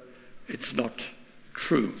though it's not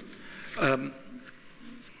true.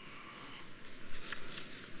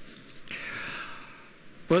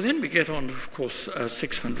 Well, then we get on, of course,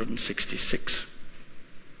 666.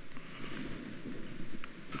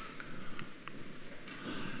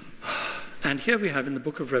 And here we have in the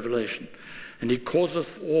book of Revelation, and he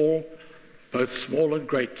causeth all, both small and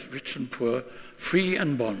great, rich and poor, free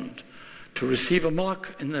and bond, to receive a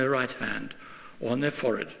mark in their right hand or on their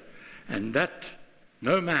forehead, and that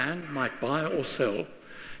no man might buy or sell,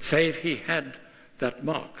 save he had that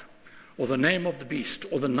mark, or the name of the beast,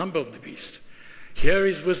 or the number of the beast. Here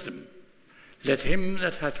is wisdom. Let him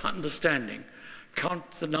that hath understanding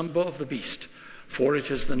count the number of the beast, for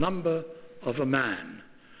it is the number of a man,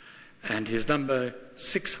 and his number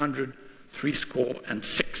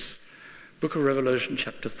 666. Book of Revelation,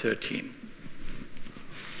 chapter 13.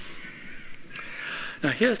 Now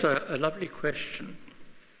here's a lovely question.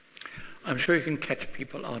 I'm sure you can catch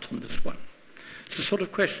people out on this one. It's the sort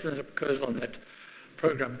of question that occurs on that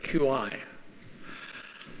program QI.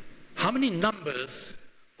 How many numbers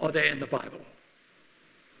are there in the Bible?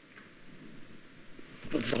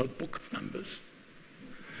 Well, there's a whole book of numbers.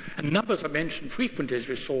 And numbers are mentioned frequently, as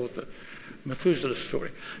we saw with the Methuselah story.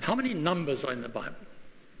 How many numbers are in the Bible?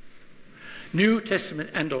 New Testament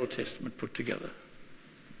and Old Testament put together.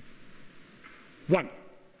 1.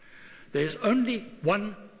 There's only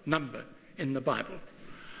one number in the Bible.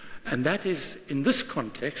 And that is, in this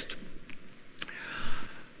context,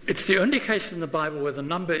 it's the only case in the Bible where the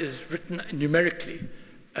number is written numerically,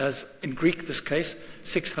 as in Greek, this case,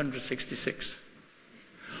 666.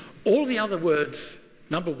 All the other words,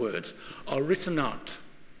 number words, are written out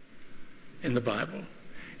in the Bible,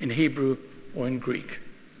 in Hebrew or in Greek.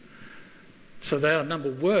 So they are number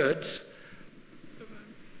words,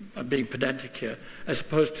 I'm being pedantic here, as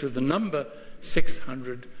opposed to the number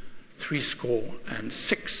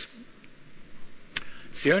 666.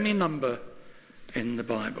 It's the only number in the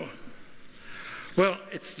Bible. Well,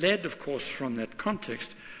 it's led, of course, from that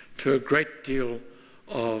context to a great deal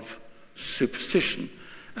of superstition,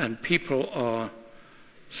 and people are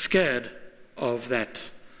scared of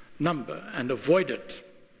that number and avoid it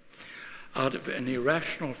out of an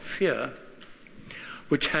irrational fear,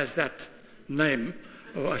 which has that name,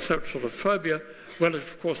 or a sort of phobia. Well,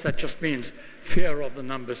 of course, that just means fear of the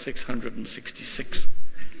number 666.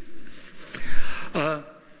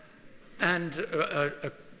 And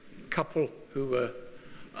a couple who were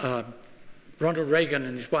Ronald Reagan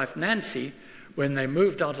and his wife Nancy, when they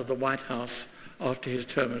moved out of the White House after his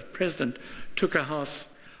term as president, took a house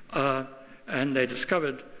and they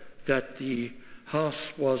discovered that the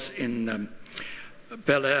house was in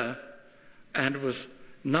Bel Air and was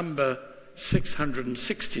number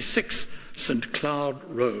 666 St. Cloud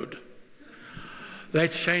Road. They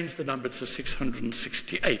changed the number to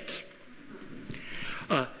 668.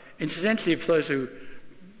 Incidentally, for those who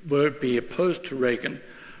would be opposed to Reagan,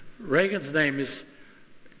 Reagan's name was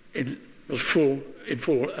full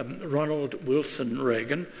Ronald Wilson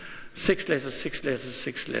Reagan. 6 letters, 6 letters,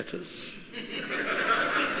 6 letters.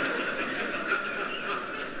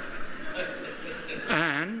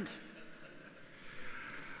 And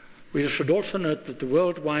we should also note that the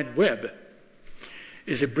World Wide Web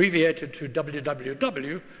is abbreviated to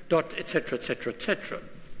www. etc., etc., etc.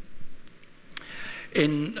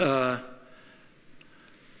 In the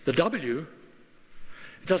W,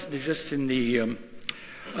 it doesn't exist in the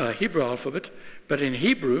Hebrew alphabet, but in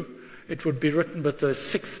Hebrew it would be written with the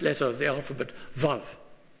 6th letter of the alphabet, Vav.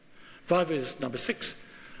 Vav is number 6,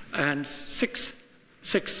 and 6,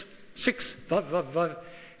 6, 6, Vav, Vav, Vav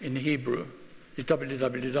in Hebrew is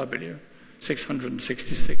www,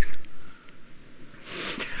 666.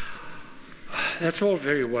 That's all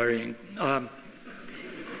very worrying.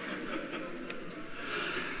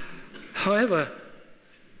 However,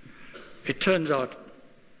 it turns out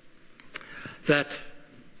that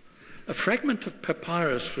a fragment of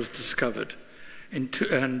papyrus was discovered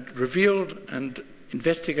and revealed and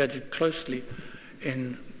investigated closely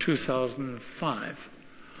in 2005.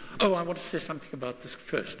 Oh, I want to say something about this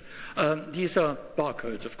first. These are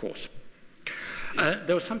barcodes, of course.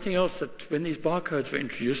 There was something else that when these barcodes were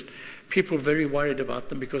introduced, people were very worried about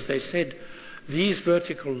them because they said these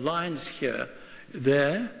vertical lines here,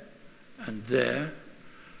 there, and there,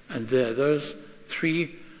 and there, those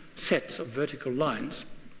 3 sets of vertical lines,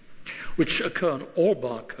 which occur on all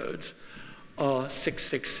barcodes, are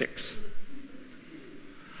 666.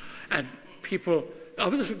 And people,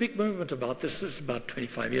 there was a big movement about this. This was about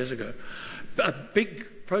 25 years ago. A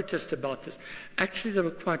big protest about this. Actually, they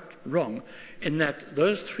were quite wrong in that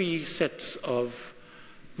those 3 sets of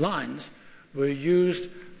lines were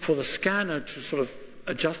used for the scanner to sort of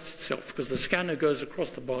adjust itself, because the scanner goes across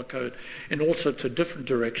the barcode in all sorts of different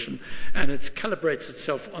direction, and it calibrates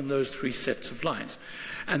itself on those 3 sets of lines.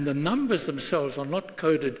 And the numbers themselves are not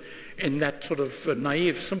coded in that sort of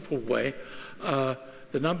naive, simple way.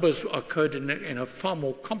 The numbers are coded in a far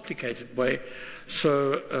more complicated way.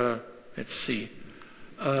 So let's see.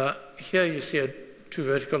 Here you see 2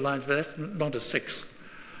 vertical lines, but that's not a 6.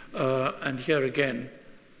 And here again,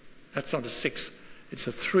 that's not a 6, it's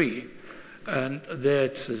a 3. And there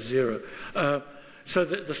it's a 0. So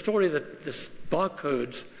the story that this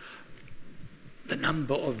barcodes, the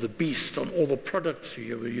number of the beast on all the products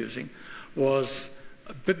you were using, was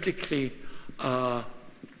biblically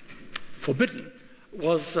forbidden,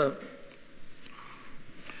 was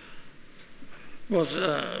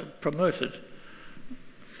promoted,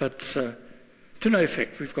 but to no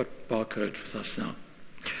effect. We've got barcodes with us now.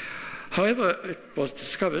 However, it was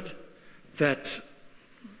discovered that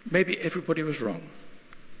maybe everybody was wrong.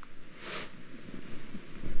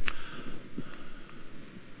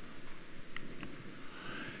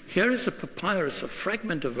 here is a papyrus, a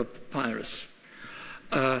fragment of a papyrus,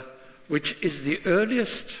 which is the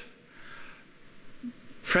earliest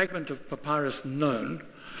fragment of papyrus known,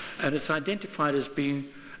 and it's identified as being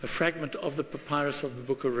a fragment of the papyrus of the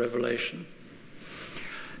Book of Revelation.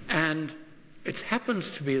 And it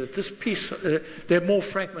happens to be that this piece, there are more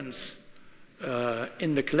fragments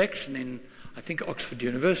in the collection in, I think, Oxford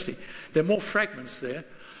University. There are more fragments there,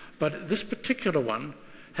 but this particular one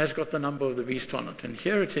has got the number of the beast on it. And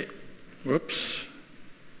here it is. Whoops.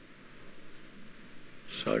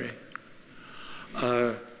 Sorry.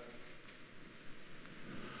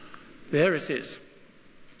 There it is.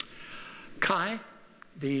 Chi,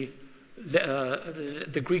 the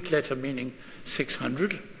Greek letter meaning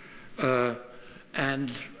 600,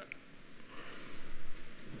 and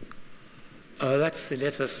that's the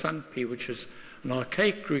letter sun P, which is an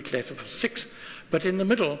archaic Greek letter for 6, but in the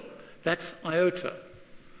middle, that's iota,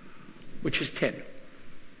 which is 10.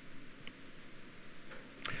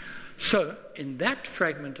 So, in that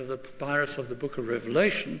fragment of the papyrus of the Book of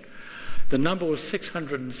Revelation, the number was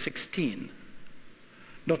 616,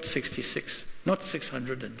 not 66, not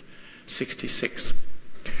 666.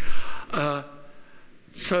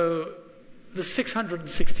 So the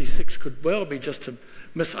 666 could well be just a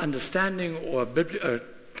misunderstanding or a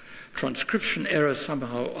transcription error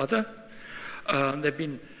somehow or other. There have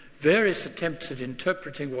been various attempts at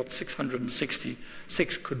interpreting what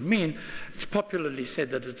 666 could mean. It's popularly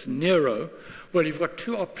said that it's Nero. Well, you've got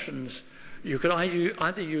two options. You could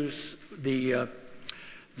either use the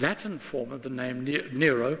Latin form of the name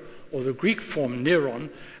Nero or the Greek form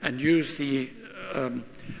Neron and use the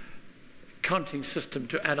counting system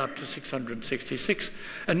to add up to 666.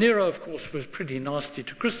 And Nero, of course, was pretty nasty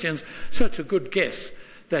to Christians, so it's a good guess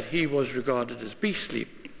that he was regarded as beastly.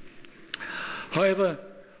 However,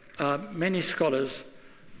 many scholars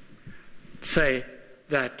say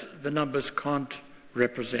that the numbers can't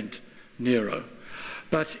represent Nero.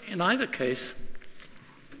 But in either case,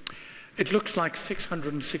 it looks like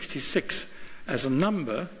 666 as a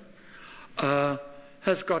number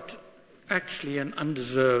has got actually an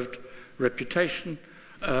undeserved reputation.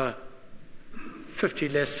 50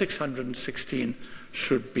 less 616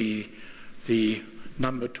 should be the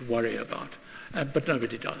number to worry about, but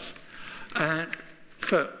nobody does. And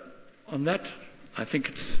so on that, I think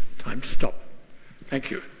it's time to stop.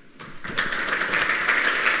 Thank you.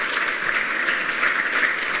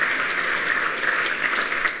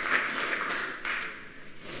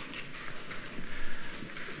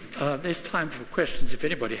 There's time for questions if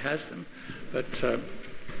anybody has them, but the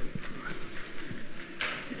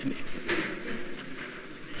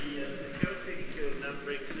Celtic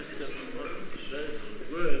numbering system, those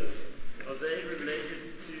words, are they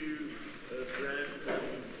related to brands and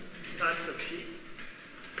types of sheep?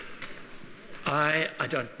 I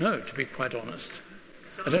don't know, to be quite honest.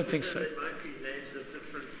 I don't think so. They might be names of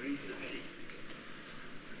different breeds of sheep.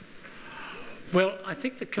 Well, I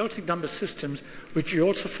think the Celtic number systems, which you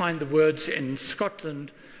also find the words in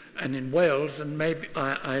Scotland and in Wales, and maybe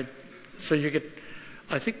so you get.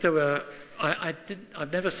 I think there were. I've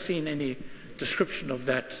never seen any description of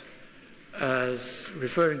that as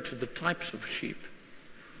referring to the types of sheep.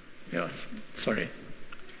 Yeah, sorry.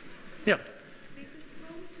 Yeah. There's a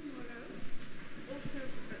film tomorrow, also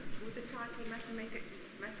with the title Mathematical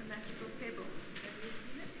Pebbles. Have you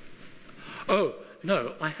seen it? Oh,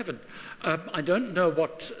 no, I haven't. I don't know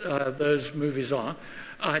what those movies are.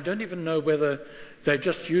 I don't even know whether they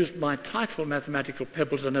just used my title, Mathematical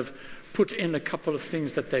Pebbles, and have put in a couple of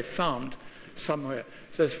things that they found somewhere.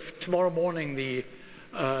 So tomorrow morning, there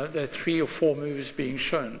are 3 or 4 movies being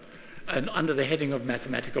shown, and under the heading of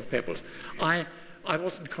Mathematical Pebbles. I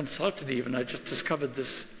wasn't consulted even. I just discovered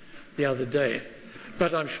this the other day.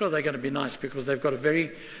 But I'm sure they're going to be nice because they've got a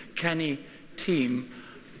very canny team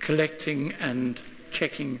collecting and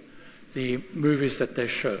checking the movies that they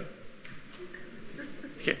show.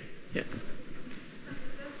 Yeah, yeah.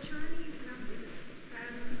 Those Chinese numbers,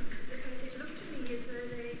 it looked to me as though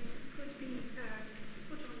they could be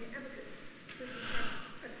put on the abacus. Because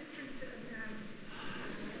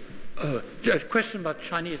you have a different... A question about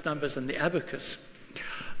Chinese numbers and the abacus.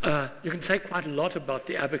 You can say quite a lot about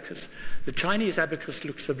the abacus. The Chinese abacus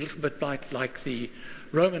looks a little bit like the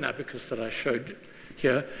Roman abacus that I showed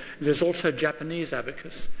here. There's also Japanese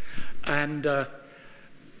abacus. And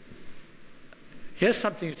here's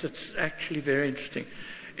something that's actually very interesting.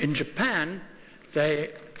 In Japan, they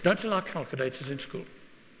don't allow calculators in school.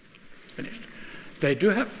 Finished. They do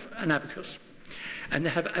have an abacus. And they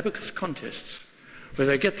have abacus contests where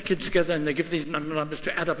they get the kids together and they give these numbers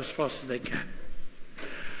to add up as fast as they can.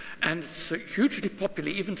 And it's hugely popular,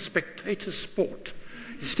 even spectator sport.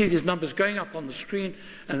 You see these numbers going up on the screen,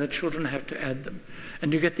 and the children have to add them.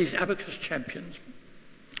 And you get these abacus champions.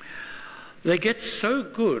 They get so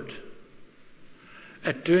good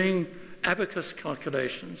at doing abacus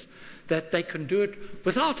calculations that they can do it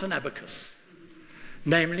without an abacus.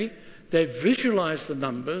 Namely, they visualize the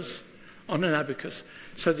numbers on an abacus.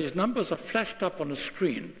 So these numbers are flashed up on a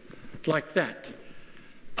screen like that.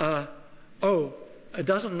 A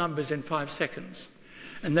dozen numbers in 5 seconds.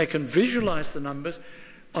 And they can visualize the numbers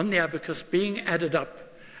on the abacus being added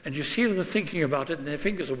up. And you see them thinking about it, and their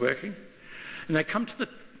fingers are working. And they come to the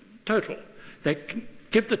total. They can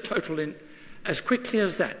give the total in as quickly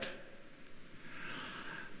as that.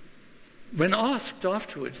 When asked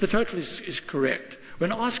afterwards, the total is correct.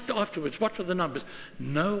 When asked afterwards, what were the numbers?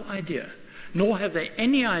 No idea. Nor have they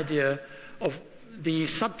any idea of the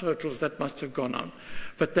subtotals that must have gone on.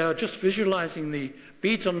 But they are just visualizing the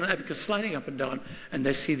beads on an abacus sliding up and down, and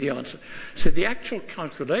they see the answer. So the actual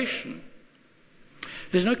calculation,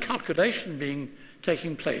 there's no calculation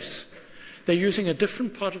taking place. They're using a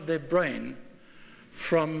different part of their brain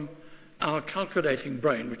from our calculating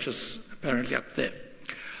brain, which is apparently up there.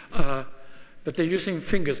 But they're using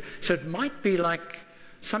fingers. So it might be like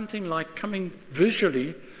something like coming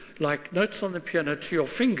visually, like notes on the piano, to your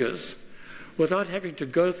fingers without having to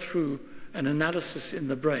go through an analysis in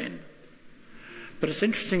the brain. But it's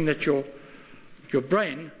interesting that your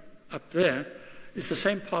brain up there is the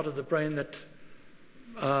same part of the brain that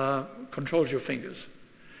controls your fingers.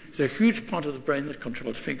 It's a huge part of the brain that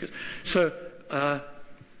controls fingers. So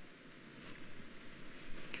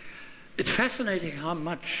it's fascinating how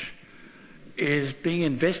much is being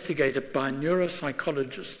investigated by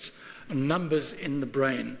neuropsychologists on numbers in the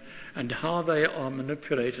brain and how they are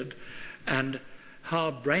manipulated and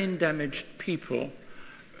how brain-damaged people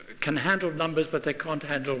can handle numbers but they can't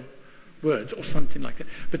handle words or something like that.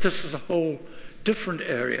 But this is a whole different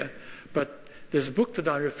area. But there's a book that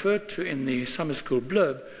I referred to in the summer school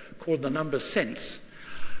blurb called The Number Sense,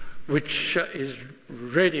 which is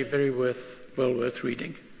really very well worth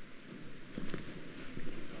reading.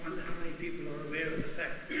 I wonder how many people are aware of the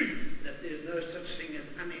fact that there's no such thing as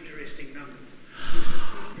uninteresting numbers.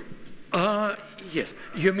 Yes.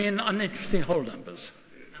 You mean uninteresting whole numbers?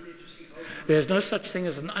 Uninteresting whole numbers. There's no such thing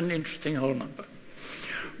as an uninteresting whole number.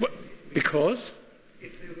 Well, because?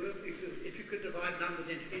 If you could divide numbers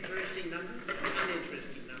into interesting numbers and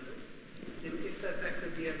uninteresting numbers, then if that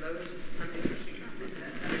could be a lowest uninteresting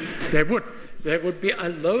number. There would be a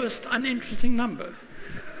lowest uninteresting number,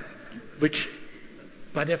 which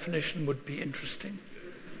by definition would be interesting.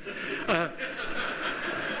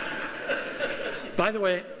 By the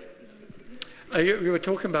way, you were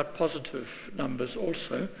talking about positive numbers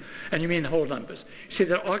also, and you mean whole numbers. You see,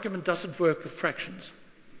 that argument doesn't work with fractions.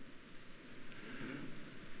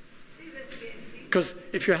 Because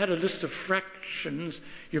if you had a list of fractions,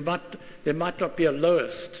 there might not be a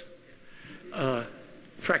lowest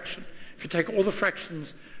fraction. If you take all the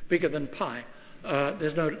fractions bigger than pi,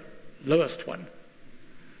 there's no lowest one.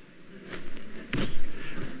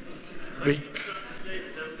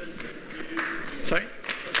 Sorry?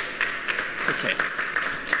 Okay.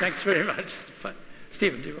 Thanks very much.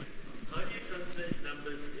 Stephen, do you want? How do you translate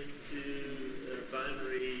numbers into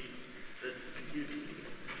binary that computers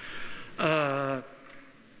use?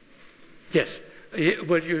 Yes.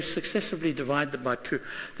 Well, you successively divide them by 2.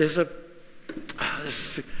 There's a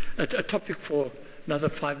topic for another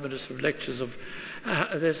 5 minutes of lectures.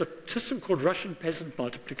 There's a system called Russian peasant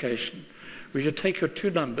multiplication, where you take your 2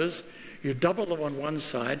 numbers, you double them on one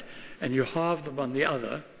side, and you halve them on the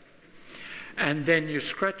other. And then you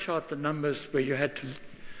scratch out the numbers where you had to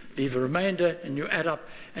leave a remainder, and you add up,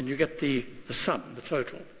 and you get the sum, the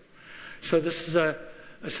total. So this is a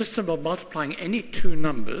system of multiplying any 2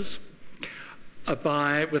 numbers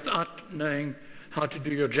without knowing how to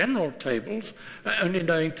do your general tables, only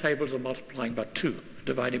knowing tables of multiplying by 2,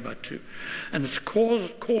 dividing by 2. And it's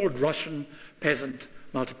called Russian peasant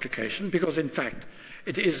multiplication because, in fact,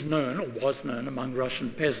 it is known, or was known, among Russian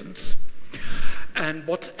peasants. And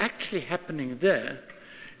what's actually happening there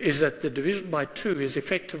is that the division by 2 is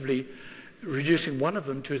effectively reducing one of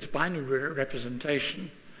them to its binary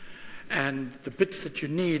representation. And the bits that you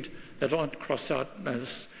need that aren't crossed out,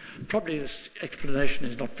 probably this explanation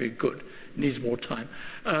is not very good, it needs more time.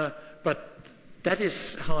 But that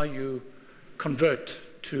is how you convert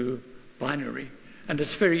to binary. And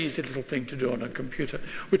it's a very easy little thing to do on a computer,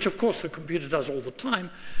 which of course the computer does all the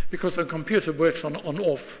time because the computer works on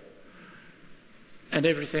off and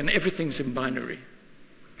everything's in binary.